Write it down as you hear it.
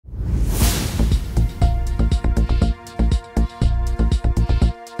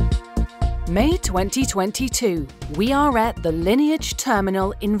May 2022, we are at the Lineage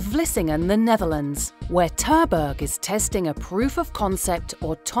Terminal in Vlissingen, the Netherlands, where Terberg is testing a proof-of-concept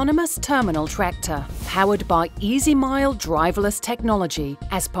autonomous terminal tractor powered by EasyMile driverless technology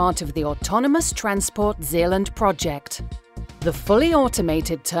as part of the Autonomous Transport Zeeland project. The fully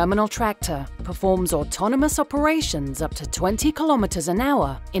automated terminal tractor performs autonomous operations up to 20 kilometers an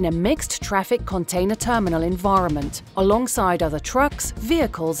hour in a mixed traffic container terminal environment alongside other trucks,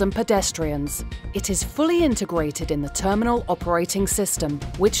 vehicles and pedestrians. It is fully integrated in the terminal operating system,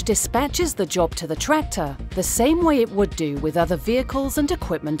 which dispatches the job to the tractor the same way it would do with other vehicles and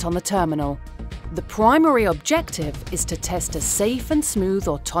equipment on the terminal. The primary objective is to test a safe and smooth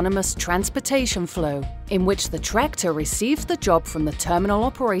autonomous transportation flow in which the tractor receives the job from the terminal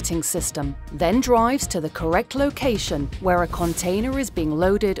operating system, then drives to the correct location where a container is being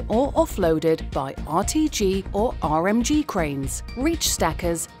loaded or offloaded by RTG or RMG cranes, reach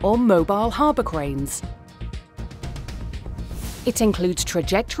stackers or mobile harbour cranes. It includes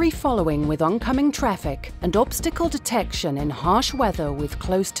trajectory following with oncoming traffic and obstacle detection in harsh weather with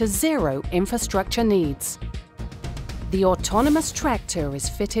close to zero infrastructure needs. The autonomous tractor is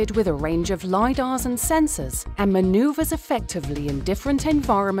fitted with a range of LiDARs and sensors and maneuvers effectively in different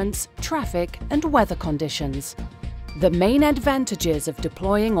environments, traffic and weather conditions. The main advantages of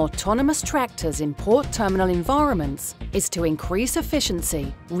deploying autonomous tractors in port terminal environments is to increase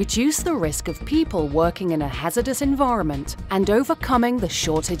efficiency, reduce the risk of people working in a hazardous environment, and overcoming the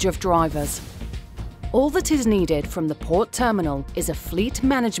shortage of drivers. All that is needed from the port terminal is a fleet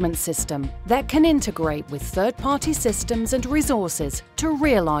management system that can integrate with third-party systems and resources to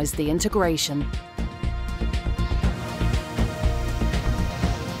realize the integration.